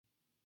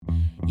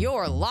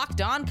You're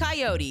Locked On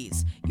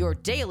Coyotes, your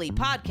daily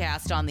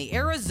podcast on the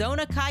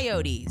Arizona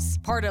Coyotes,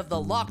 part of the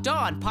Locked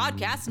On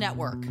Podcast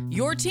Network,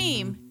 your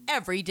team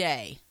every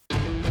day.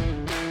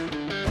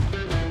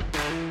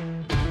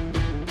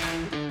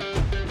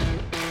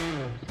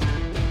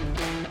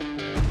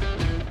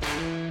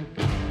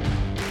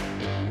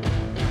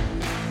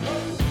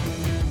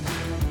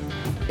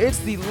 It's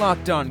the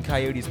Locked On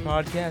Coyotes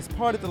podcast,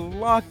 part of the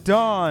Locked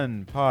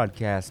On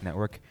Podcast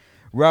Network.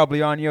 Rob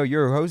Leonio,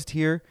 your host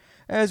here,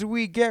 as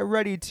we get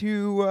ready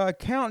to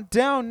count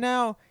down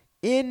now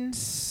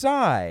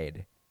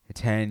inside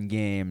 10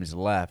 games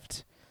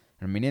left.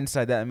 I mean,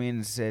 inside that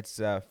means it's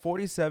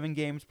 47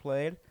 games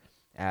played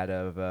out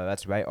of,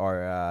 that's right,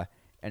 our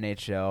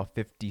NHL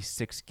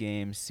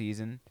 56-game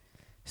season.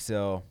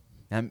 So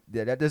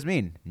that does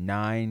mean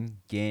 9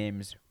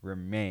 games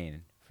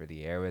remain for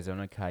the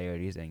Arizona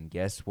Coyotes, and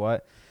guess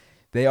what?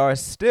 They are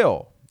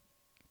still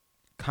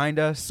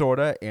kinda,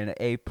 sorta in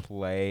a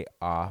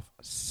playoff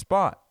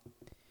spot.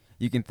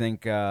 You can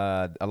think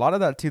a lot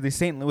of that to the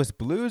St. Louis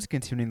Blues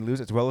continuing to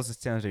lose, as well as the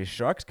San Jose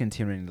Sharks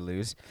continuing to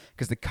lose,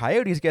 because the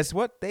Coyotes, guess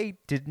what? They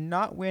did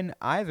not win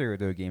either of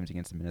their games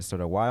against the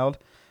Minnesota Wild.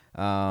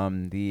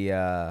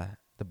 The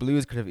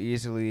Blues could have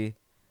easily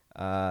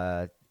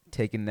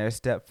taken their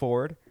step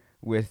forward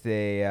with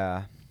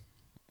a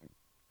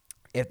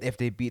if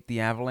they beat the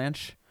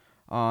Avalanche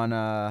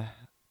on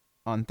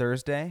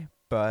Thursday,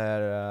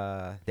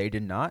 but they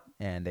did not,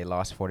 and they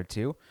lost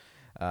 4-2.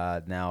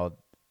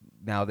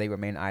 Now they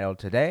remain idle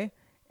today,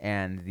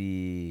 and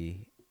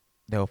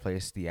they'll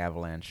face the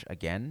Avalanche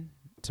again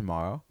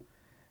tomorrow.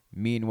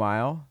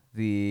 Meanwhile,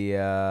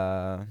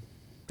 the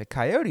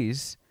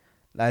Coyotes,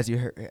 as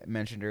I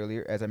mentioned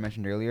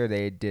earlier,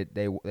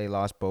 they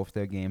lost both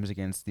their games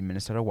against the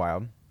Minnesota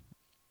Wild,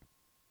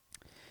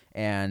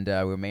 and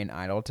remain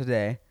idle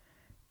today,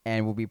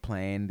 and will be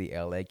playing the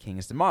LA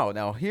Kings tomorrow.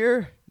 Now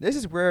this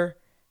is where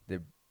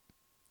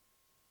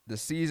the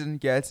season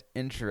gets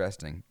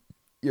interesting.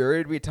 You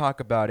heard me talk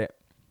about it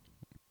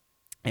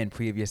in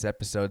previous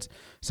episodes,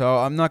 so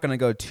I'm not going to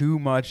go too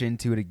much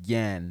into it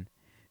again,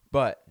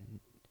 but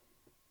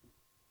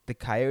the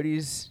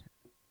Coyotes,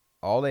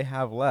 all they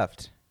have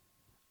left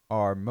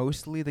are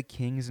mostly the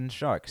Kings and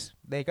Sharks.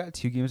 They got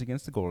 2 games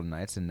against the Golden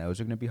Knights, and those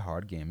are going to be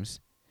hard games.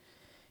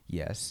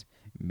 Yes,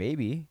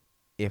 maybe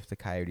if the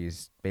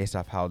Coyotes, based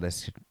off how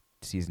this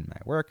season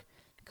might work,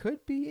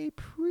 could be a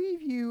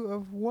preview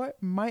of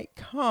what might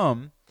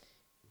come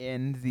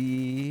in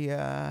the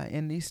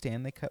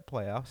Stanley Cup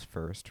playoffs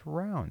first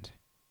round.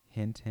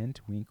 Hint,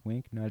 hint, wink,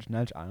 wink, nudge,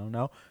 nudge. I don't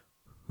know.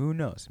 Who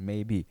knows?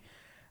 Maybe.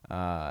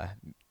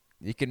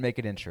 You can make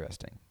it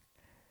interesting.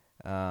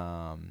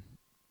 But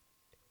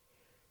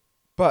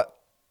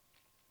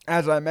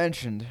as I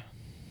mentioned,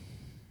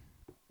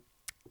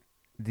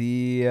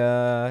 the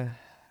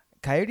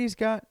Coyotes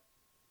they're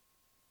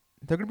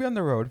going to be on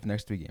the road for the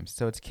next 3 games.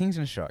 So it's Kings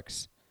and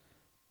Sharks.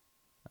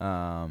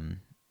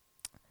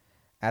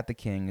 At the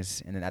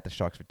Kings and then at the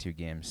Sharks for 2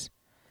 games.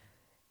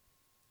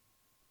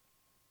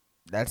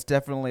 That's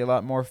definitely a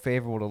lot more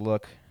favorable to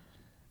look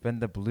than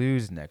the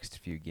Blues' next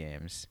few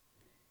games,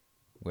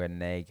 when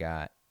they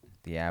got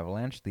the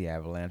Avalanche,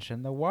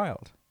 and the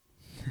Wild.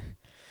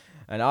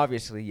 And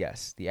obviously,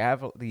 yes,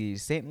 the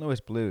St. Louis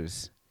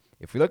Blues,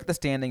 if we look at the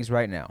standings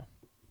right now,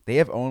 they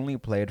have only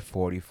played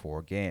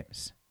 44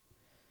 games.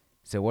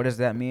 So what does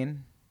that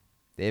mean?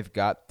 They've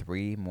got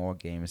 3 more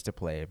games to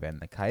play than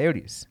the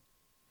Coyotes.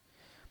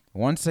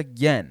 Once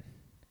again,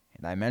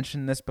 and I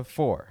mentioned this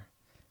before,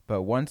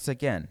 but once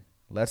again,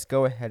 let's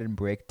go ahead and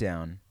break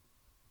down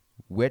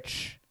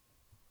let's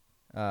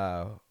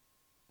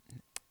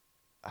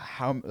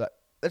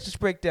just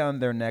break down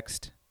their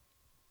next,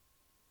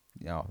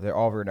 they're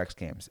all their next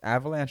games.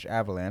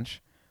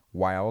 Avalanche,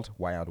 Wild,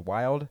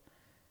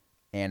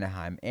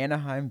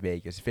 Anaheim,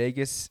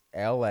 Vegas,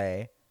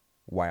 LA,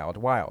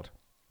 Wild.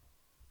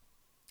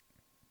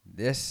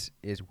 This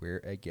is where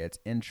it gets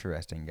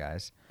interesting,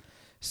 guys.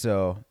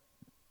 So,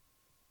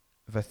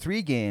 the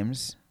 3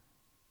 games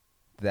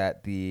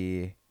that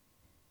the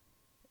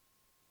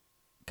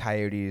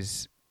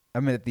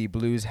the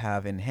Blues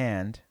have in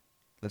hand,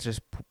 let's just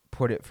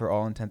put it for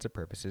all intents and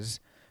purposes,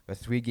 the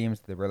 3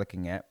 games that we're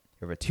looking at,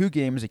 there were 2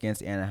 games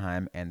against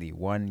Anaheim and the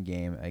 1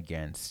 game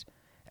against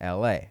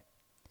LA.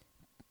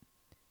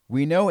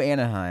 We know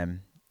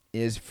Anaheim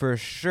is for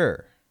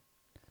sure,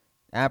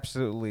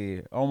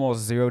 absolutely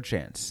almost 0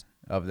 chance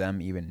of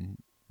them even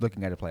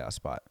looking at a playoff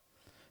spot.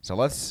 So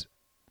let's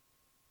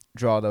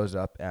draw those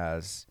up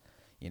as,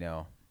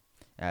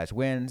 as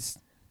wins.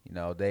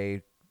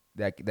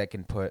 That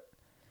can put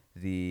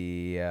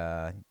the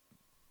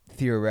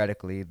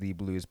theoretically the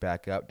Blues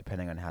back up,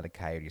 depending on how the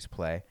Coyotes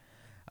play.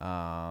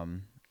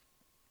 And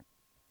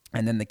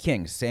then the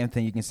Kings, same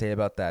thing you can say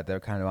about that. They're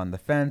kind of on the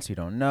fence. You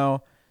don't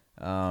know,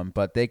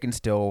 but they can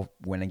still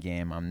win a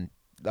game.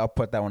 I'll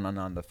put that one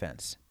on the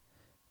fence.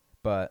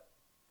 But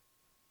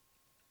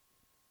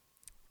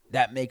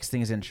that makes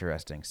things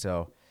interesting.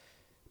 So,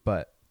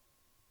 but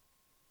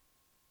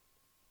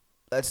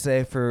let's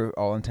say for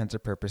all intents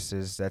and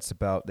purposes,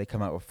 they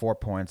come out with 4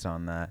 points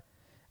on that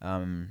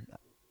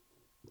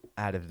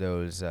out of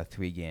those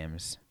 3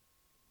 games.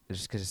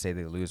 Just because say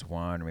they lose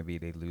 1, or maybe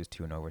they lose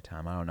 2 in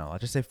overtime. I don't know. I'll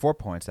just say 4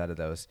 points out of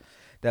those.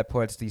 That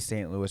puts the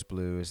St. Louis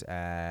Blues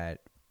at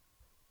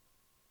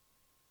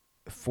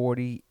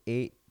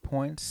 48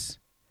 points.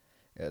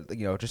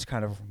 Just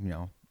kind of,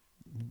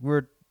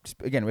 we're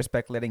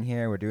speculating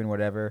here. We're doing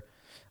whatever.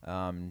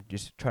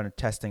 Just trying to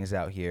test things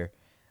out here.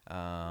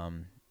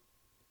 And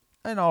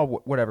all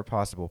whatever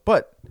possible.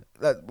 But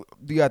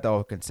you have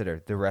to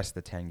consider the rest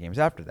of the 10 games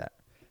after that.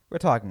 We're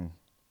talking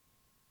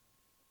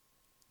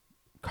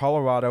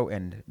Colorado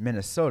and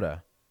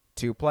Minnesota,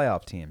 2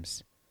 playoff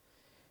teams.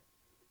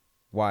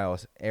 While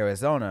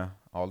Arizona,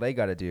 all they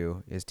got to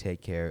do is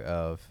take care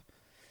of,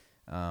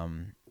 out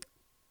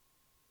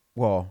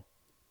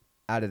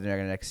of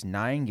their next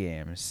 9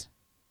 games,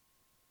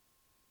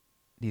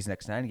 these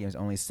next 9 games,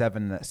 only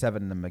 7 of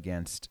them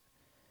against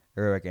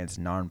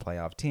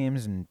non-playoff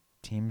teams and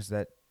teams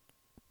that,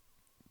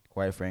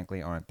 quite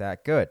frankly, aren't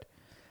that good.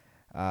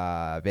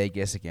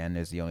 Vegas again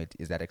is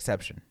that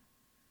exception.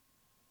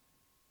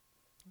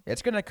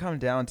 It's going to come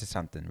down to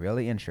something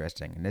really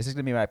interesting, and this is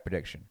going to be my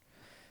prediction.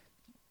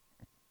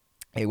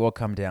 It will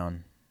come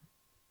down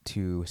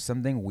to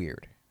something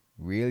weird,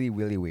 really,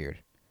 really weird,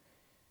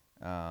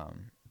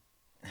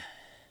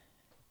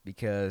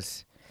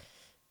 because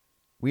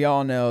we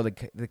all know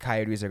the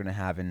Coyotes are going to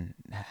have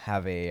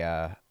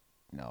a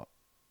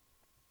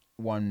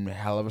one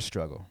hell of a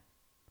struggle.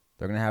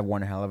 They're going to have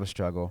one hell of a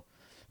struggle,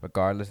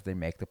 regardless if they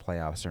make the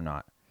playoffs or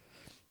not.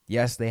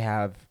 Yes, they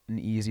have an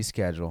easy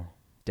schedule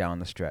down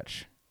the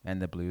stretch,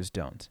 and the Blues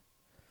don't.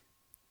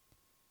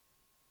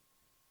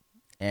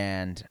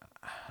 And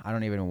I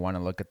don't even want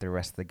to look at the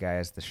rest of the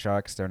guys. The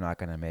Sharks, they're not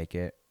going to make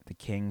it. The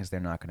Kings, they're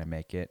not going to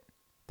make it.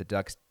 The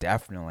Ducks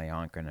definitely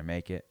aren't going to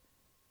make it.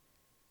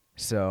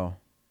 So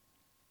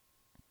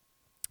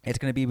it's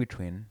going to be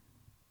between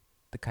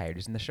the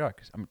Coyotes and the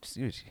Sharks.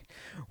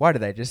 Why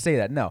did I just say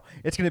that? No,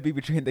 it's going to be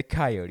between the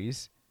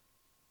Coyotes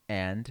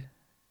and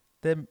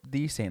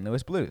the St.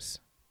 Louis Blues.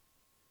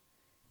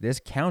 This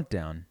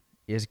countdown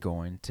is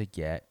going to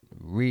get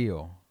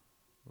real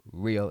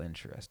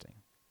interesting.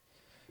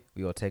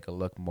 We will take a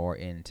look more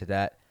into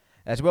that,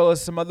 as well as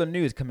some other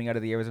news coming out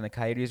of the Arizona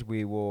Coyotes.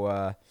 We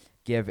will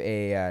give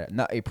a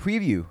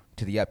preview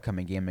to the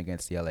upcoming game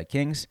against the LA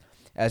Kings,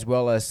 as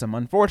well as some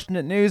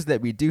unfortunate news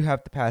that we do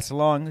have to pass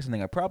along,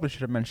 something I probably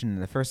should have mentioned in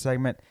the first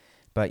segment.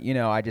 But,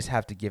 I just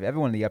have to give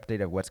everyone the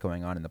update of what's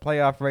going on in the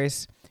playoff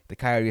race. The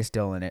Coyotes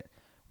still in it.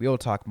 We will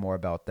talk more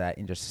about that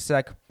in just a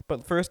sec.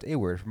 But first, a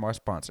word from our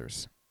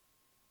sponsors.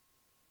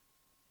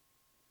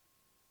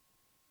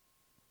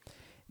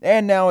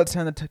 And now it's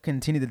time to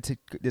continue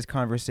this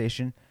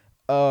conversation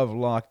of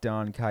Locked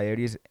On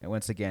Coyotes. And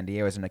once again, the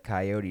Arizona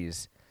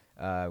Coyotes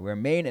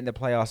remain in the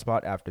playoff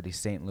spot after the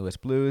St. Louis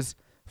Blues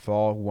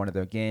fall one of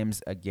their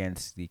games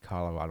against the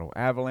Colorado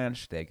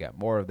Avalanche. They got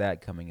more of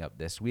that coming up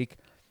this week.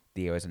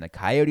 The Arizona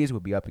Coyotes will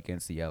be up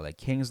against the LA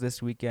Kings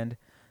this weekend.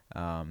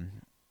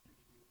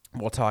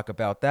 We'll talk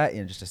about that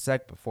in just a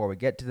sec. Before we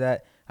get to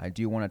that, I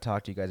do want to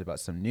talk to you guys about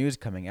some news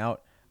coming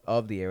out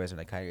of the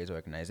Arizona Coyotes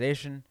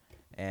organization.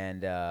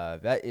 And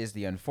that is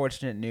the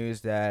unfortunate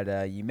news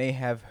that you may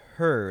have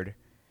heard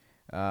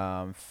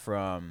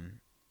from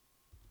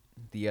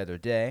the other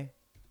day.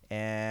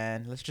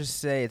 And let's just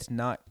say it's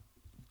not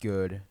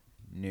good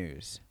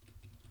news.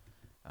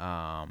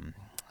 How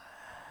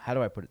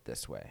do I put it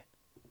this way?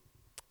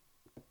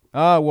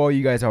 Well,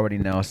 you guys already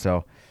know,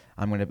 so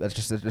let's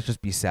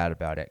just be sad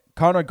about it.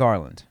 Connor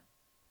Garland.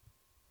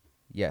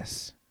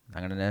 Yes,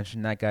 I'm gonna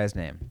mention that guy's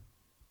name,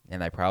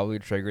 and I probably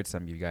triggered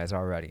some of you guys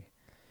already,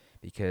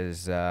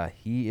 because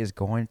he is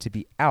going to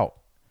be out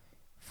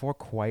for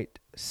quite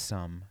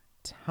some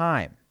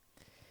time.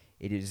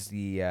 It is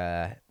he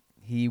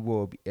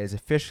is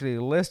officially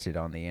listed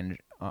on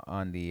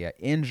the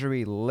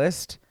injury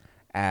list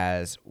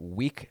as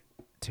week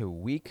to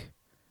week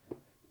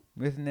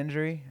with an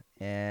injury,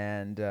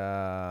 and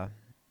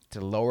it's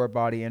a lower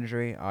body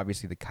injury.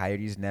 Obviously, the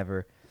Coyotes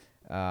never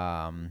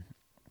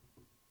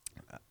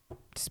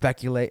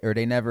speculate, or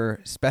they never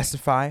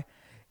specify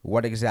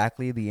what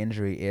exactly the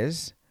injury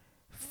is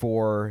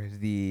for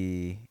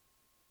their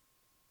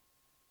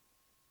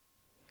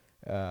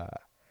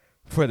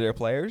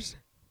players.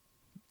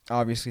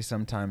 Obviously,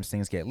 sometimes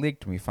things get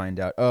leaked and we find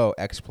out,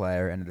 X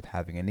player ended up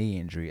having a knee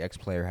injury, X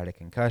player had a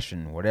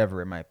concussion,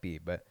 whatever it might be.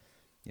 But,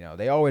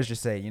 they always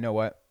just say, you know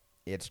what,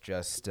 it's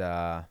just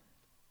lower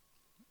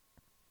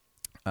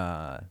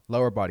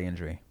body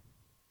injury.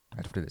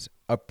 That's what it is,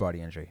 upper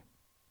body injury.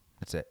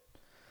 That's it.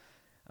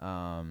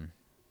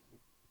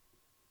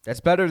 That's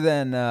better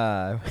than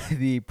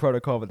the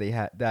protocol that the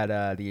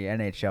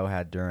NHL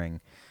had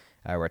during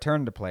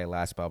return to play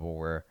last bubble,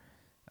 where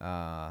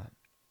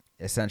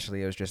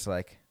essentially it was just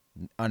like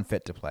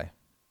unfit to play.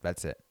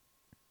 That's it.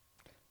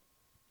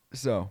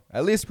 So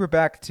at least we're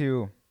back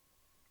to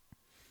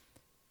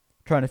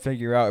trying to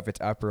figure out if it's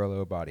upper or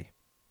lower body.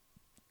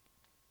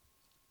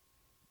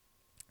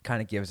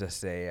 Kind of gives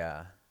us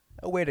a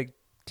way to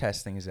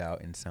test things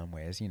out in some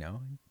ways.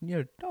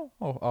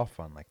 All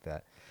fun like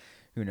that.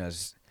 Who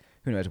knows?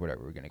 Who knows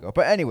whatever we're gonna go.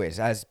 But anyways,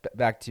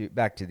 back to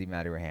the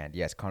matter at hand.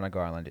 Yes, Connor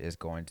Garland is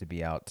going to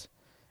be out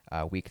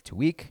week to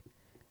week.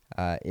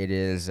 It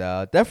is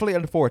definitely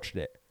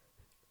unfortunate.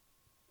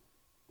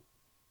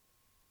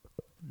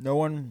 No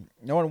one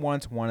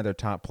wants one of their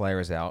top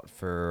players out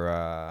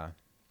for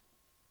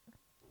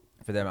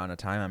the amount of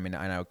time. I mean,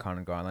 I know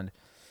Connor Garland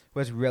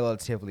was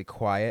relatively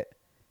quiet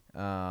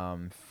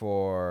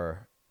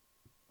for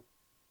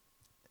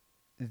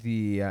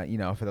the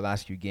for the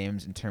last few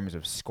games in terms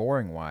of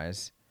scoring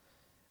wise.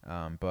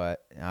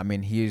 But I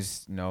mean,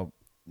 he's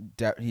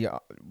he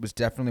was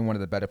definitely one of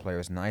the better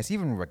players. Nice,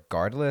 even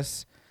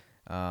regardless.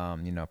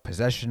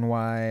 Possession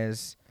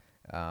wise,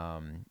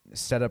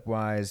 setup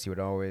wise, he would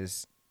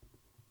always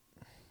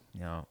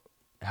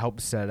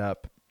help set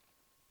up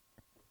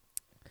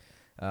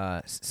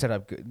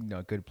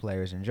good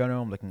players in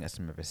general. I'm looking at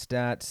some of his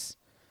stats.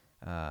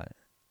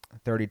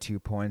 32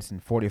 points in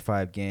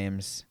 45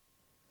 games.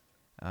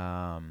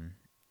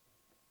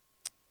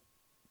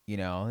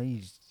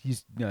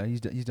 He's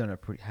done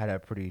had a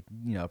pretty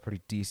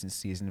decent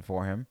season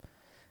for him.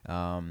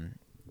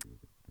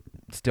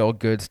 Still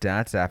good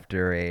stats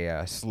after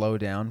a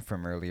slowdown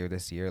from earlier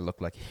this year. It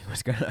looked like he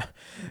was gonna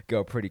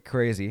go pretty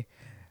crazy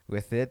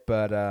with it,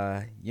 but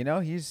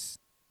he's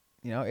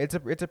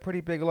it's a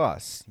pretty big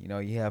loss.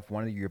 You have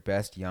one of your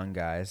best young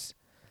guys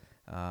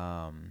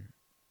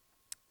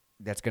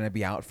that's gonna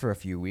be out for a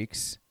few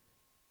weeks.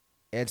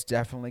 It's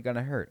definitely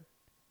gonna hurt.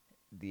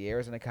 The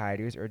Arizona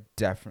Coyotes are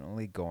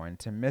definitely going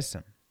to miss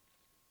him.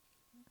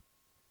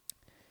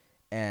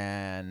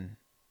 And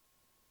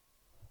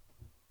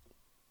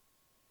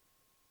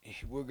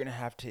we're going to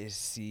have to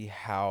see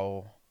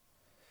how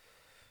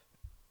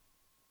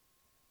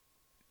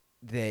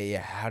they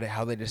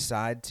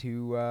decide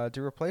to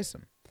replace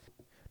him.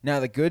 Now,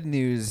 the good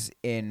news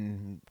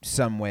in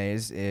some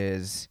ways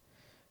is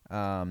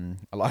a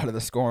lot of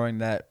the scoring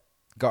that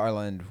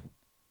Garland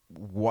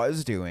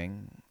was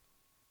doing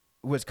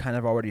was kind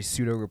of already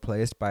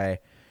pseudo-replaced by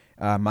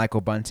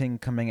Michael Bunting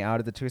coming out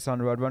of the Tucson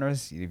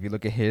Roadrunners. If you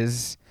look at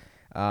his,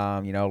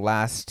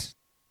 last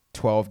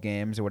 12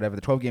 games or whatever,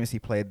 the 12 games he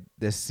played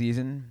this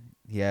season,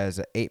 he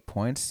has 8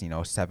 points,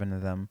 7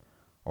 of them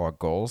are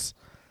goals.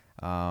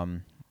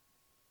 We'll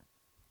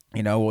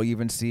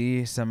even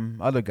see some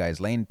other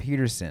guys. Lane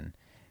Peterson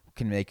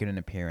can make an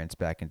appearance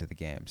back into the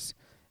games.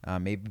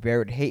 Maybe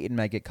Barrett Hayton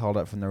might get called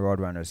up from the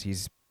Roadrunners.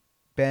 He's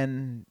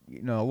been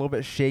a little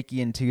bit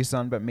shaky in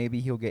Tucson, but maybe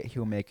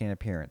he'll make an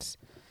appearance.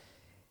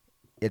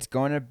 It's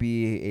going to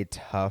be a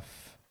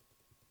tough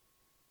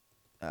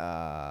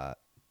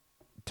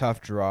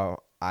draw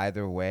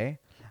either way.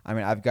 I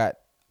mean, I've got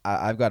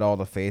all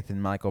the faith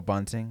in Michael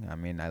Bunting. I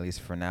mean, at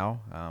least for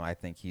now, I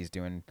think he's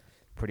doing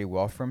pretty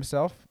well for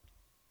himself.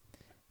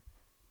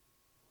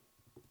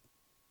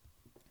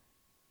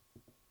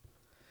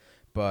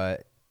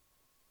 But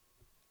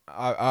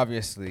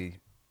obviously,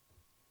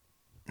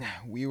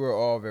 we were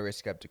all very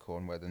skeptical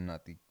on whether or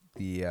not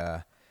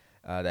the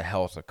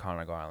health of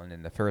Connor Garland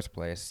in the first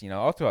place.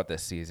 All throughout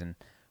this season,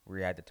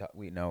 we had to talk.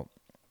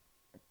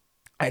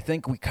 I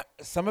think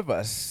some of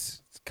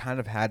us kind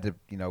of had to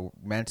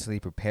mentally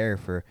prepare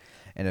for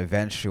an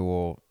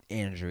eventual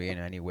injury in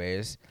any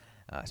ways,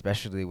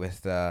 especially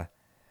with the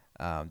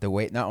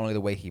way, not only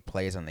the way he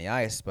plays on the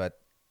ice,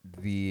 but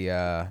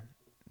the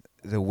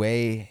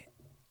way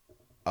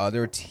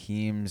other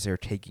teams are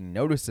taking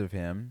notice of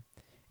him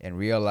and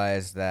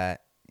realize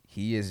that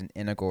he is an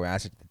integral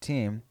asset to the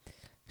team.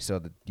 So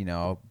that,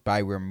 by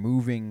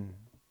removing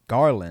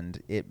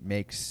Garland, it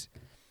makes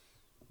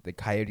the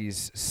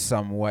Coyotes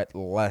somewhat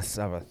less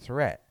of a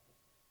threat.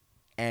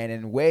 And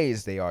in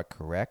ways, they are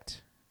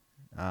correct.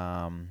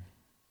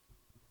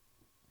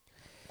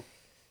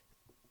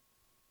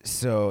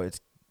 So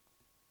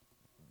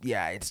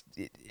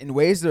in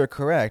ways they're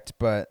correct,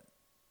 but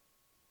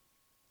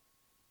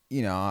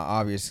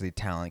obviously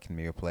talent can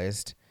be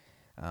replaced.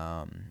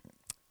 And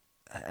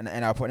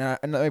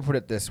let me put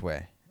it this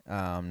way,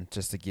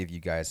 just to give you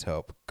guys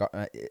hope.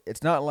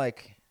 It's not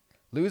like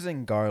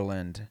losing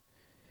Garland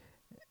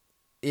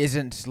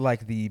isn't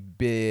like the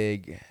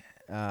big,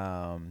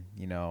 nail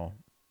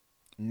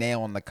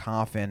in the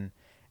coffin,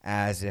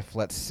 as if,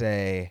 let's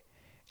say,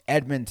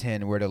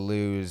 Edmonton were to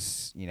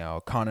lose,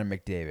 Connor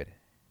McDavid.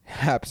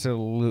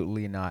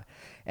 Absolutely not.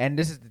 And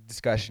this is the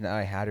discussion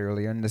I had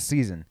earlier in the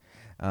season.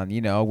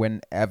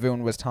 When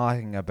everyone was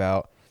talking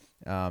about,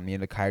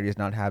 the Coyotes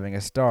not having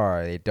a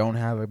star, they don't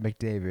have a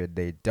McDavid,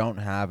 they don't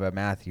have a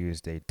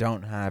Matthews, they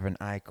don't have an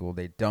Eichel,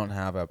 they don't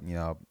have a,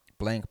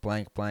 blank,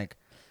 blank, blank,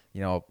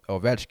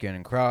 Ovechkin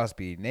and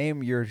Crosby.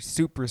 Name your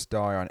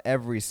superstar on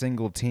every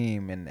single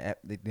team, and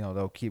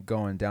they'll keep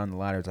going down the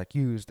ladder. It's like,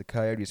 use the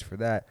Coyotes for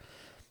that.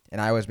 And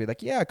I always be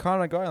like, yeah,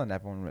 Connor Garland.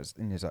 Everyone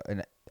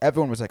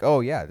was like, oh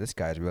yeah, this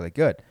guy's really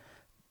good.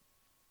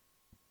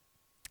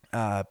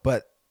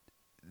 But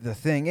the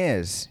thing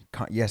is,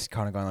 yes,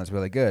 Connor Garland's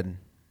really good.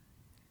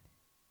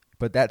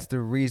 But that's the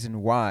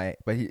reason why.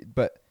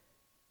 But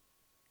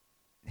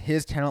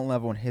his talent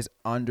level and his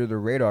under the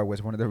radar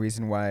was one of the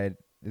reasons why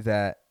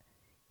that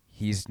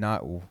he's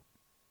not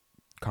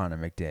Connor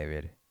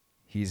McDavid.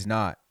 He's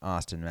not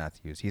Austin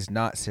Matthews. He's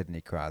not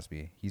Sidney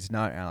Crosby. He's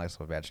not Alex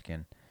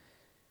Ovechkin.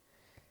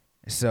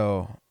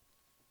 So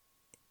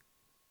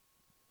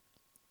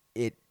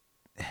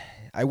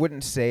I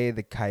wouldn't say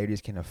the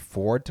Coyotes can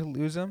afford to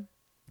lose him.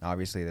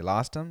 Obviously, they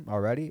lost him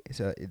already,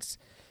 so it's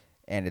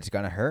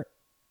gonna hurt.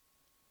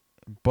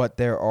 But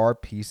there are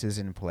pieces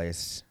in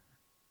place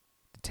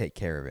to take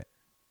care of it.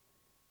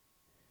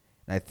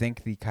 And I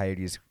think the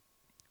Coyotes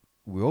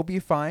will be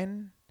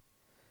fine,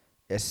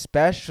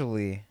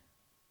 especially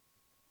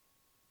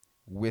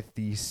with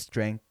the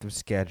strength of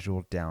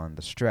schedule down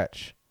the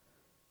stretch.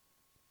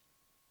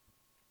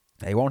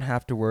 They won't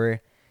have to worry.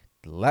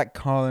 Let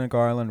Colin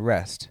Garland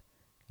rest.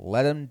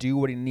 Let him do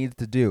what he needs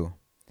to do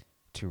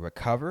to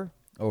recover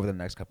over the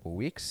next couple of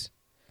weeks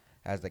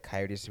as the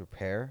Coyotes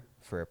prepare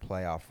for a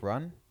playoff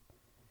run,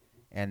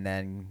 and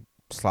then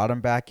slot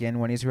him back in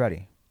when he's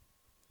ready.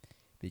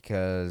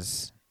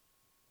 Because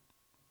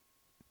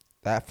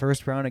that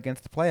first round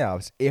against the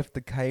playoffs, if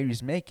the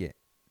Coyotes make it,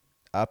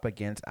 up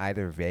against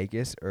either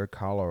Vegas or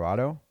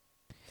Colorado,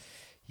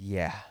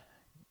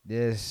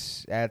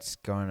 that's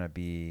going to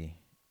be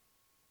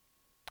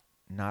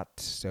not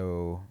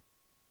so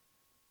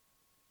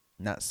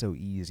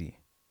easy.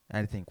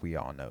 I think we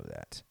all know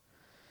that.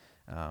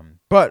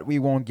 But we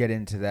won't get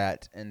into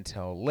that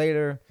until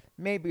later.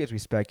 Maybe as we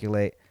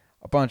speculate,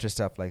 a bunch of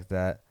stuff like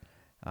that.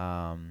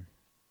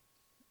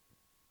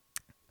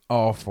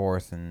 All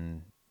forth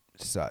and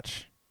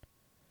such.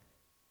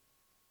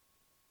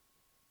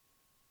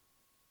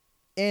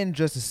 In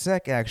just a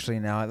sec, actually,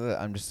 now,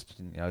 I'm just,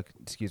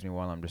 excuse me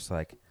while I'm just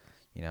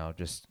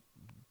just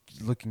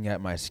looking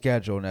at my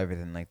schedule and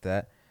everything like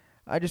that.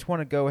 I just want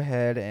to go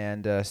ahead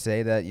and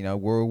say that,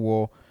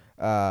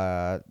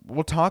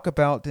 we'll talk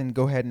about and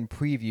go ahead and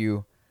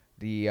preview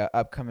the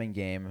upcoming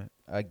game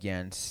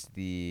against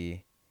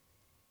the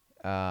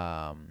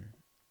LA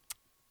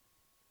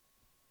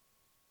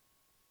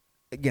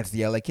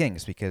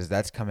Kings, because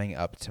that's coming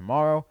up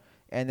tomorrow.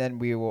 And then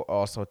we will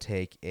also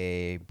take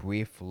a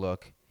brief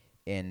look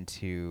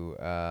into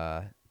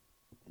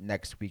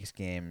next week's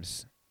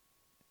games.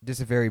 Just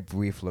a very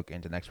brief look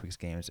into next week's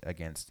games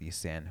against the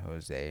San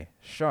Jose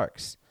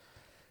Sharks.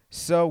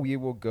 So we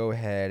will go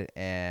ahead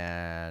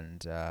and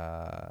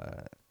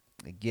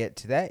get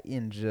to that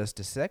in just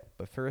a sec.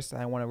 But first,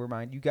 I want to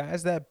remind you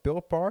guys that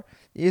Built Bar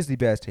is the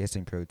best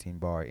tasting protein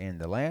bar in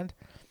the land.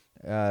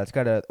 It's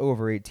got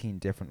over 18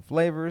 different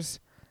flavors.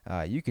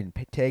 You can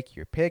take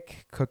your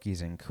pick: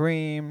 cookies and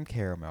cream,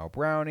 caramel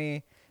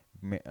brownie,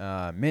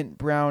 mint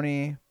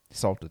brownie,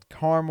 salted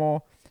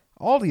caramel.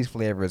 All these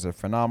flavors are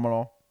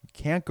phenomenal. You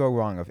can't go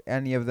wrong with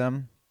any of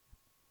them.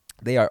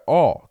 They are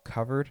all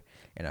covered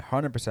in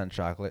 100%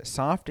 chocolate,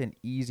 soft and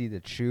easy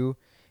to chew.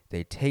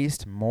 They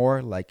taste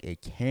more like a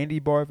candy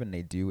bar than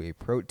they do a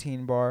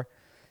protein bar.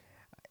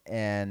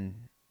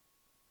 And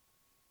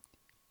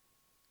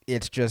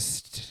it's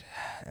just,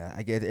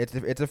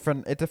 it's a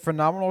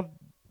phenomenal,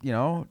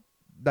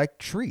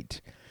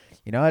 treat.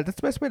 That's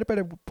the best way to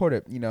better put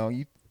it.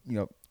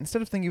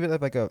 Instead of thinking of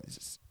it like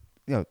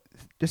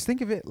just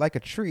think of it like a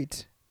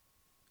treat,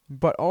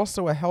 but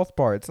also a health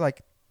bar. It's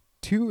like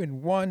 2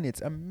 in 1.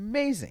 It's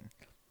amazing.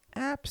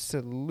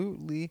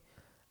 Absolutely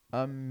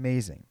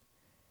amazing.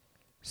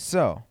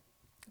 So,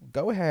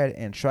 go ahead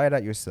and try it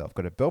out yourself.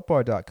 Go to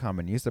BuiltBar.com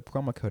and use the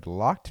promo code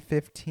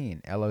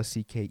LOCKED15,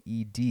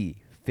 LOCKED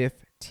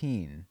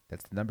 15.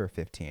 That's the number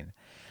 15.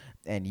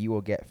 And you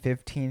will get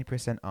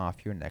 15%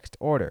 off your next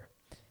order.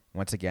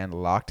 Once again,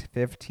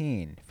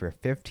 LOCKED15 for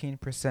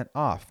 15%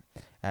 off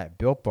at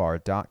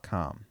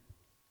BuiltBar.com.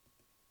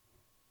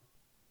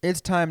 It's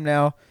time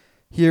now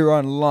here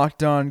on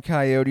Locked On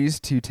Coyotes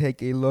to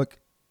take a look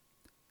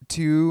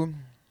to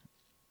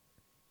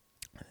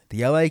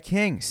the LA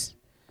Kings.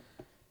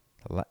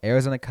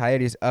 Arizona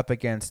Coyotes up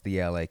against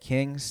the LA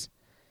Kings.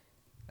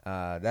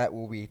 That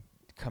will be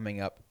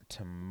coming up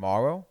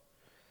tomorrow.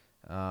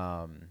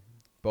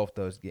 Both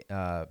those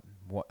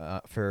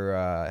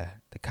for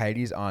the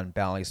Coyotes on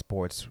Bally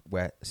Sports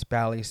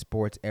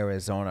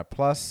Arizona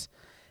Plus.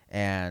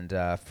 And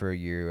for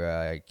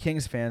your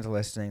Kings fans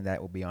listening,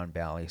 that will be on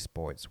Bally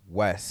Sports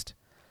West.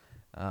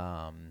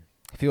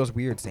 It feels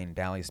weird saying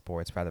Bally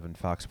Sports rather than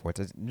Fox Sports.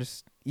 It's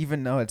just,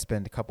 even though it's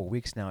been a couple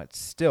weeks now,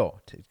 it's going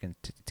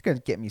to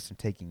get me some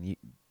getting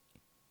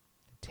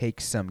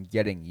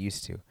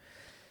used to.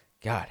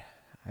 God,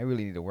 I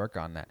really need to work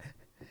on that.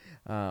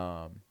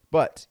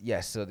 But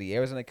yes, so the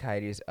Arizona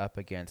Coyotes up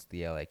against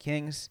the LA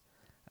Kings.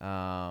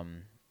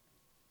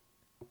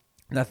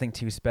 Nothing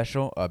too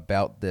special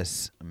about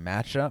this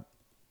matchup.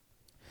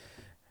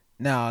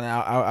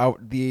 Now,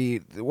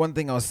 the one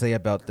thing I'll say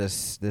about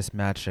this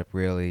matchup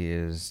really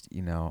is,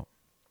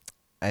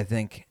 I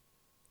think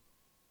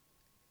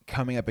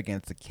coming up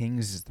against the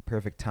Kings is the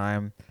perfect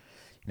time.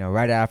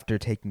 Right after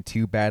taking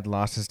 2 bad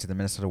losses to the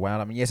Minnesota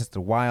Wild. I mean, yes, it's the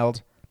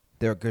Wild.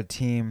 They're a good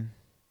team.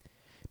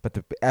 But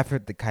the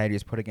effort the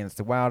Coyotes put against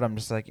the Wild, I'm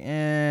just like,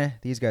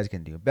 these guys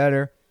can do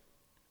better.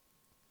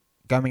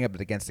 coming up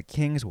against the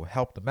Kings will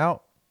help them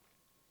out.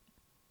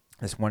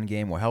 This one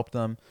game will help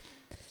them.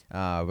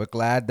 We're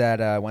glad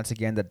that once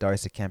again that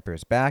Darcy Kuemper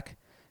is back.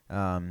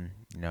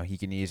 He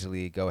can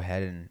easily go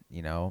ahead and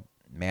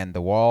man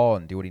the wall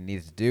and do what he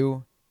needs to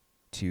do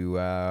to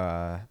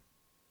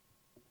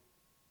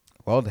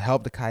to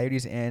help the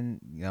Coyotes and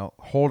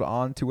hold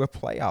on to a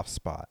playoff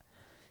spot,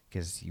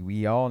 because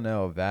we all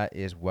know that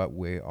is what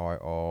we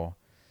are all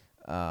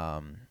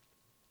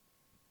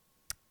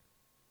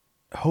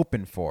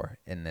hoping for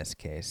in this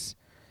case.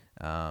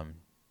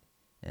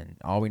 And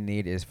all we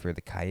need is for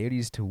the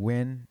Coyotes to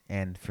win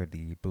and for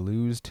the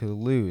Blues to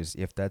lose.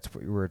 If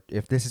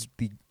this is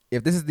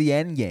the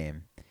end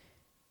game,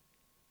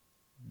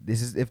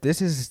 if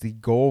this is the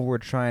goal we're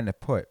trying to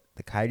put,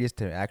 the Coyotes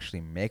to actually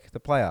make the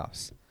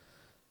playoffs.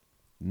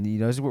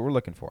 This is what we're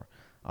looking for.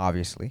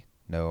 Obviously,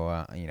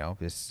 no,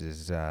 this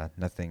is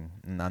nothing.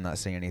 I'm not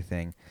saying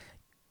anything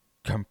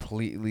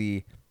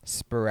completely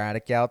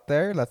sporadic out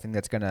there. Nothing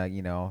that's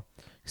gonna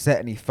set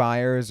any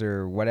fires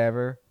or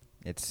whatever.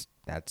 That's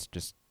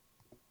just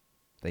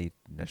the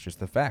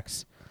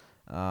facts.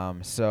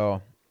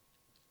 So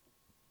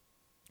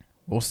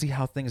we'll see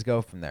how things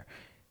go from there.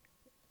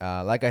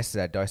 Like I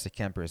said, Darcy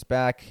Kuemper is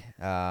back.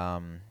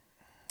 The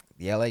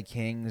LA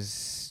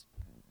Kings,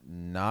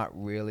 not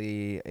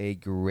really a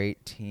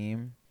great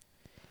team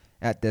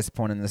at this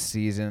point in the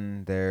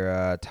season.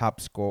 Their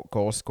top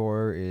goal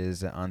scorer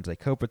is Anze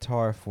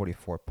Kopitar,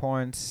 44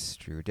 points.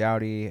 Drew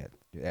Doughty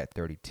at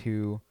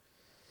 32.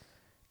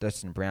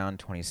 Dustin Brown,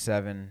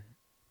 27.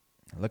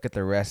 Look at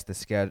the rest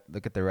of the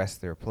Look at the rest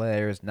of their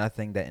players.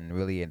 Nothing that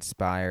really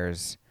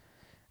inspires.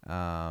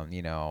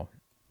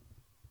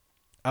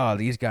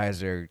 These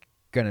guys are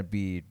gonna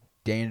be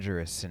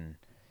dangerous in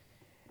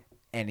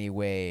any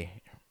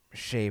way,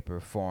 shape,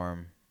 or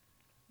form.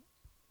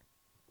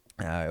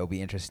 It'll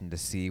be interesting to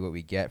see what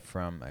we get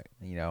from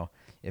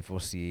if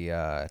we'll see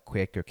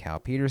Quick or Cal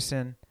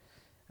Peterson.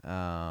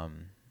 That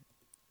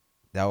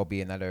will be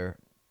another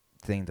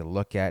thing to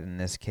look at in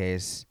this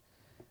case.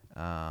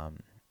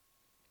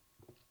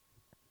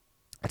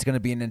 It's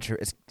gonna be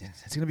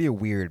it's gonna be a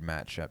weird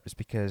matchup, just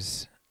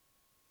because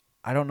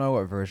I don't know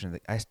what version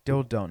I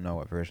still don't know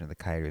what version of the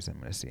Coyotes I'm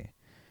gonna see.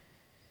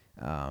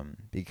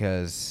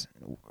 Because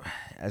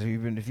if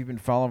you've been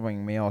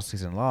following me all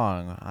season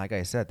long, like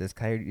I said, this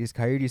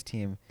Coyotes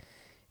team,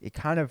 it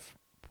kind of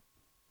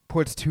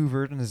puts two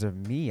versions of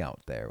me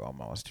out there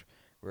almost,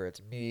 where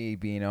it's me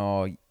being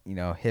all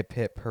hip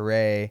hip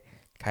hooray.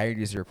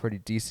 Coyotes are a pretty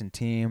decent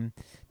team.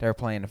 They're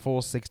playing a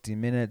full 60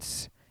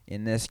 minutes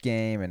in this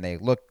game, and they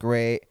look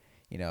great.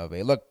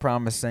 They look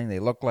promising. They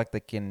look like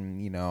they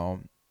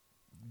can,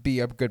 be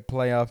a good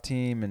playoff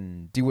team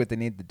and do what they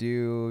need to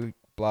do,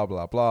 blah,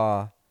 blah,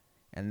 blah.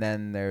 And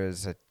then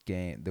there's a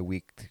game the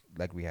week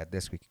like we had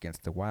this week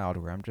against the Wild,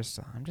 where I'm just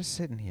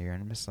sitting here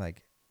and I'm just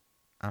like,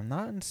 I'm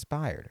not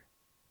inspired.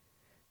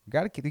 We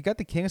got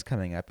the Kings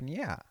coming up, and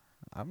yeah,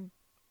 I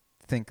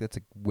think that's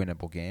a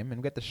winnable game. And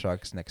we got the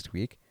Sharks next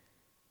week.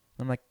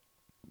 I'm like,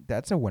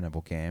 that's a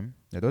winnable game.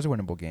 Those are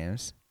winnable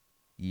games,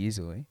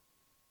 easily.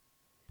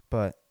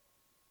 But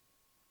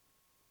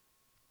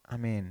I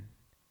mean,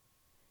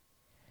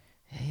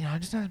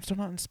 I'm still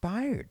not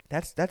inspired.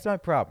 That's my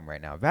problem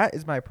right now. That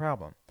is my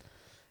problem.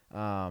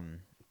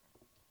 And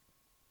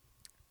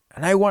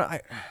I want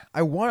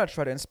to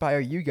try to inspire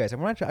you guys. I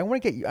want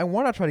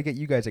to try to get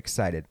you guys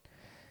excited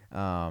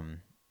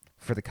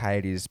for the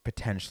Coyotes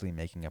potentially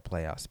making a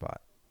playoff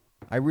spot.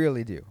 I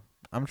really do.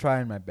 I'm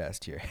trying my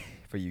best here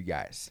for you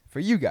guys.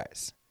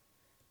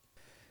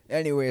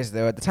 Anyways,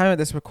 though, at the time of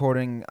this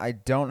recording, I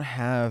don't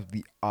have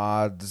the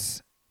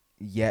odds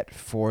yet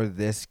for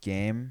this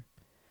game.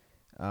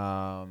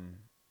 I'm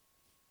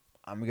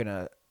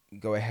gonna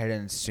go ahead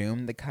and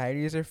assume the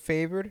Coyotes are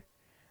favored.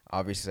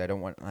 Obviously, I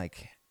don't want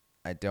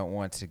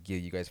to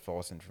give you guys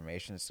false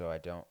information, so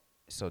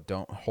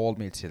don't hold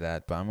me to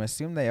that. But I'm gonna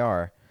assume they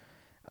are.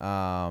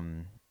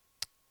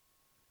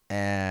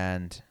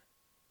 And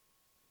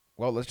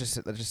well, let's just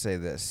say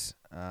this.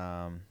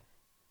 The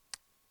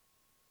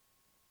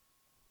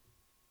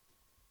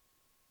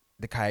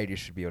Coyotes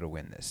should be able to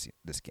win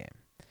this game.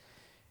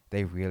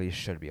 They really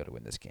should be able to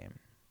win this game.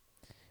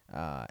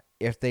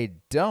 If they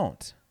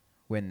don't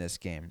win this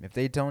game, if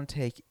they don't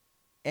take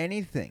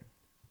anything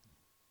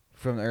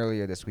from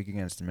earlier this week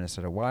against the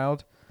Minnesota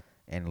Wild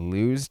and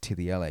lose to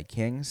the LA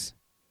Kings,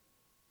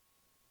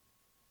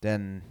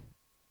 then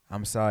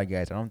I'm sorry,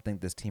 guys. I don't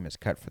think this team is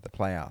cut for the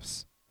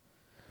playoffs.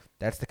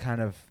 That's the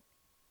kind of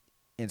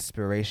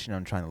inspiration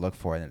I'm trying to look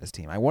for in this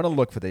team. I want to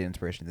look for the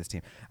inspiration in this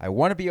team. I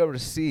want to be able to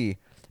see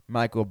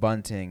Michael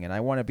Bunting, and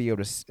I want to be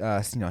able to,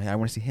 I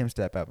want to see him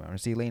step up. I want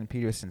to see Lane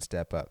Peterson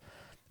step up.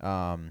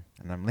 And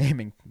I'm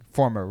naming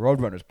former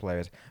Roadrunners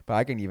players, but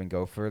I can even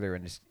go further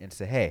and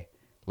say, hey,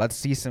 let's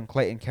see some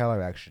Clayton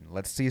Keller action.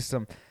 Let's see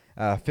some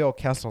Phil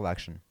Kessel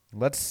action.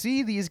 Let's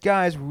see these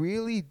guys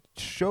really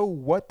show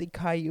what the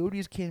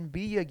Coyotes can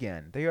be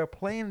again. They are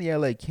playing the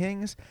LA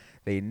Kings.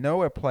 They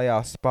know a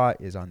playoff spot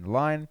is on the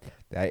line.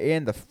 They're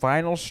in the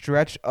final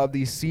stretch of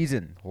the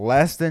season.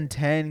 Less than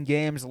 10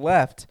 games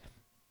left.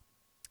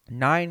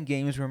 9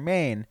 games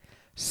remain.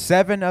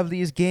 7 of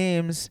these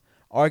games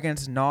are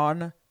against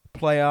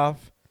non-playoff,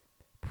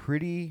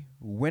 pretty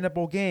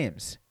winnable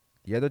games.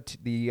 The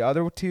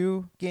other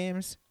 2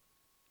 games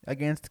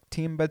against the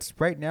team that's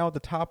right now at the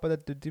top of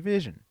the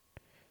division.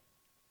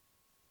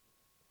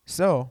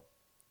 So,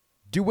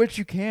 do what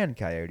you can,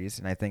 Coyotes,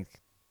 and I think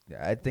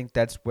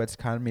that's what's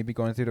kind of maybe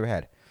going through their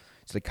head.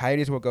 So the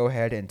Coyotes will go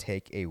ahead and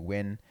take a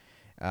win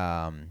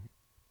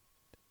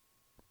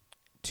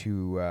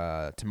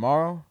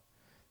tomorrow.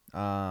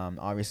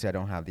 Obviously, I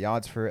don't have the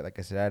odds for it, like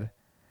I said,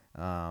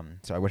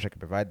 so I wish I could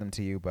provide them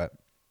to you, but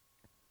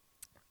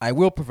I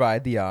will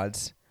provide the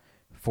odds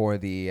for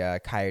the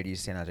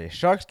Coyotes San Jose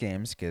Sharks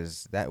games,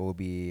 because that will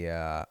be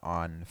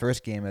on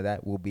first game of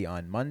that will be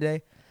on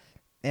Monday.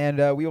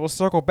 And we will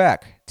circle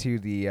back to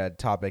the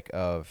topic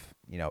of,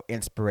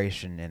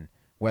 inspiration and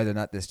whether or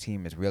not this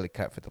team is really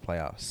cut for the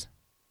playoffs.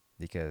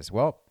 Because,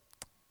 well,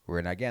 we're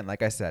in, again,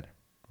 like I said,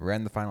 we're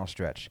in the final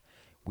stretch.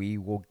 We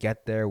will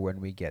get there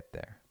when we get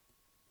there.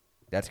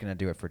 That's going to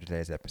do it for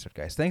today's episode,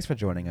 guys. Thanks for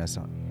joining us.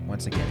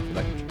 Once again, if you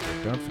like what you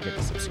heard, don't forget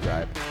to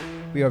subscribe.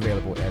 We are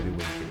available every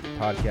week for the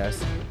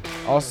podcast.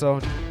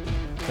 Also,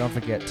 don't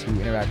forget to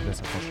interact with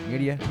us on social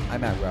media.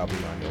 I'm at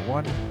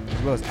RobLeonio1,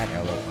 as well as at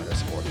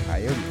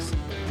LO_Coyotes.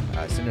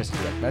 Send us a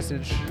direct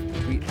message,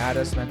 tweet at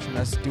us, mention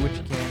us, do what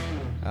you can.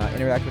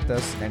 Interact with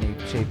us in any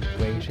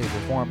way, shape, or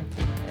form,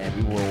 and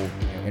we will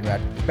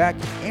interact back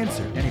and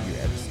answer any of your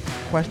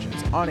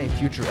questions on a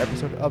future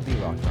episode of the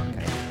Locked On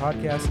Coyotes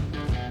podcast.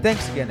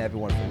 Thanks again,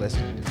 everyone, for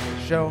listening to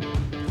today's show.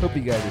 Hope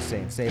you guys are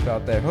staying safe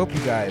out there. Hope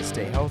you guys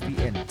stay healthy,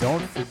 and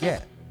don't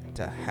forget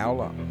to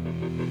howl on.